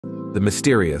the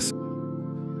mysterious,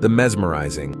 the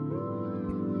mesmerizing,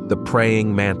 the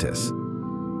praying mantis.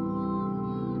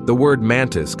 The word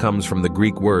mantis comes from the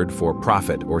Greek word for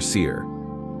prophet or seer.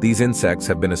 These insects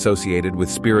have been associated with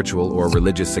spiritual or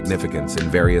religious significance in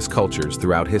various cultures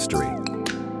throughout history.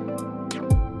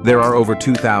 There are over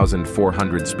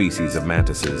 2,400 species of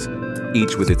mantises,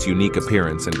 each with its unique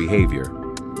appearance and behavior.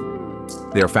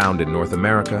 They are found in North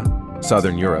America,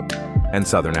 Southern Europe, and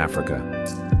Southern Africa.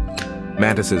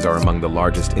 Mantises are among the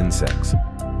largest insects.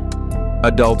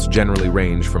 Adults generally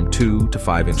range from 2 to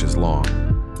 5 inches long.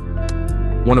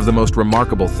 One of the most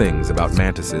remarkable things about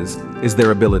mantises is their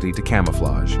ability to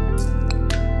camouflage.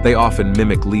 They often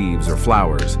mimic leaves or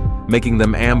flowers, making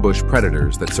them ambush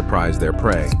predators that surprise their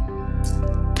prey.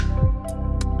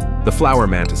 The flower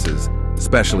mantises,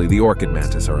 especially the orchid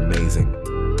mantis, are amazing.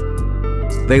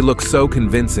 They look so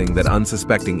convincing that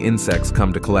unsuspecting insects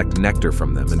come to collect nectar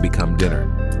from them and become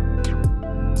dinner.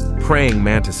 Praying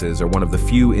mantises are one of the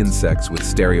few insects with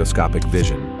stereoscopic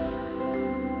vision.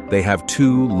 They have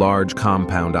 2 large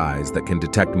compound eyes that can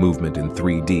detect movement in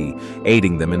 3D,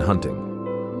 aiding them in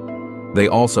hunting. They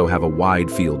also have a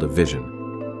wide field of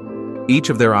vision. Each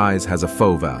of their eyes has a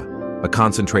fova, a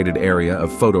concentrated area of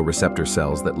photoreceptor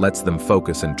cells that lets them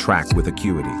focus and track with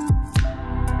acuity.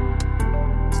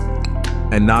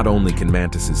 And not only can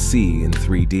mantises see in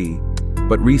 3D,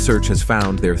 but research has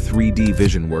found their 3D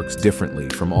vision works differently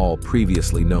from all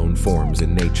previously known forms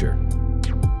in nature.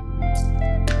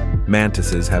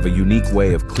 Mantises have a unique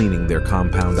way of cleaning their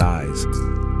compound eyes.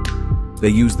 They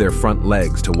use their front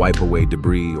legs to wipe away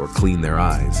debris or clean their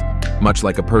eyes, much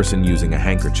like a person using a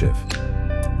handkerchief.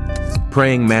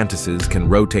 Praying mantises can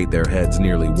rotate their heads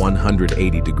nearly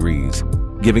 180 degrees,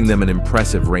 giving them an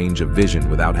impressive range of vision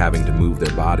without having to move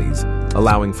their bodies,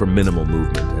 allowing for minimal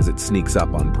movement as it sneaks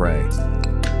up on prey.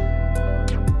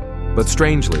 But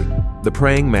strangely, the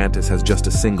praying mantis has just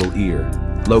a single ear,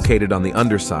 located on the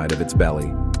underside of its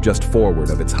belly, just forward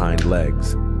of its hind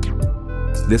legs.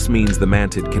 This means the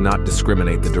mantid cannot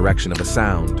discriminate the direction of a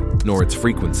sound, nor its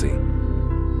frequency.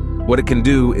 What it can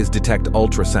do is detect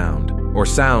ultrasound, or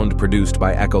sound produced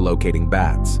by echolocating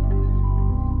bats.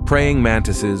 Praying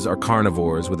mantises are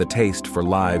carnivores with a taste for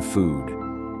live food.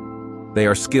 They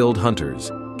are skilled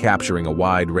hunters, capturing a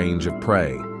wide range of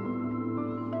prey.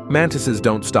 Mantises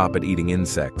don't stop at eating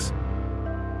insects.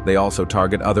 They also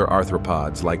target other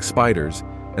arthropods like spiders,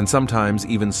 and sometimes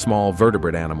even small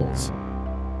vertebrate animals.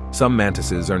 Some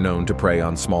mantises are known to prey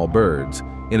on small birds,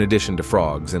 in addition to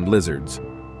frogs and lizards.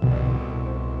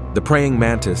 The praying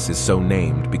mantis is so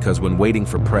named because when waiting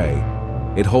for prey,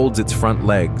 it holds its front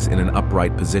legs in an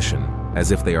upright position,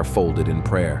 as if they are folded in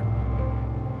prayer.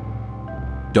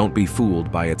 Don't be fooled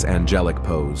by its angelic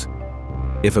pose.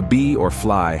 If a bee or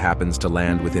fly happens to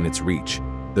land within its reach,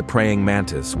 the praying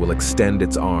mantis will extend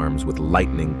its arms with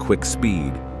lightning-quick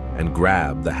speed and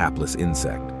grab the hapless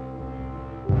insect.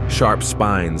 Sharp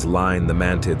spines line the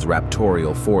mantid's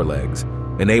raptorial forelegs,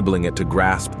 enabling it to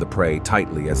grasp the prey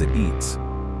tightly as it eats.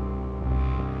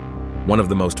 One of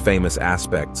the most famous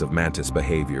aspects of mantis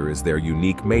behavior is their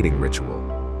unique mating ritual.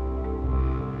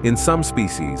 In some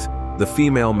species, the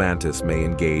female mantis may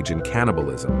engage in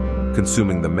cannibalism,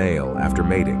 consuming the male after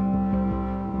mating.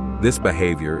 This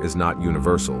behavior is not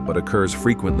universal, but occurs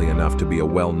frequently enough to be a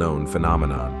well-known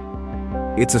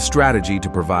phenomenon. It's a strategy to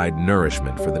provide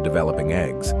nourishment for the developing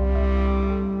eggs.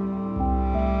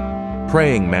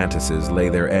 Praying mantises lay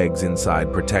their eggs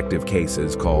inside protective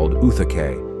cases called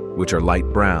oothecae, which are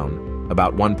light brown,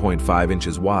 about 1.5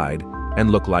 inches wide,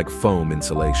 and look like foam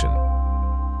insulation.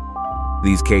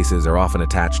 These cases are often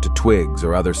attached to twigs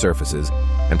or other surfaces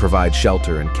and provide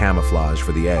shelter and camouflage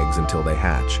for the eggs until they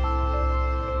hatch.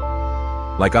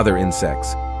 Like other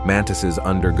insects, mantises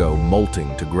undergo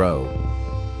molting to grow.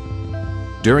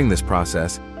 During this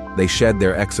process, they shed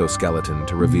their exoskeleton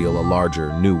to reveal a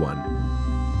larger, new one.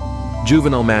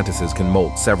 Juvenile mantises can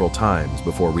molt several times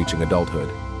before reaching adulthood.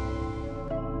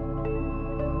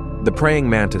 The praying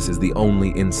mantis is the only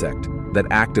insect that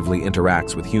actively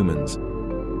interacts with humans.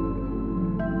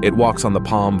 It walks on the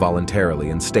palm voluntarily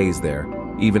and stays there,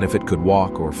 even if it could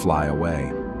walk or fly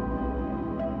away.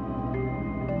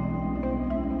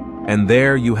 And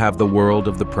there you have the world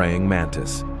of the praying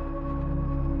mantis.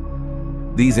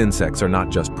 These insects are not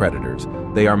just predators,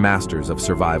 they are masters of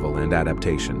survival and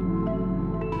adaptation.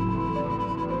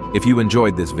 If you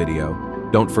enjoyed this video,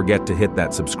 don't forget to hit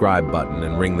that subscribe button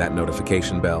and ring that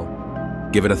notification bell.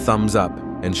 Give it a thumbs up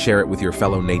and share it with your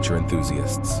fellow nature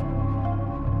enthusiasts.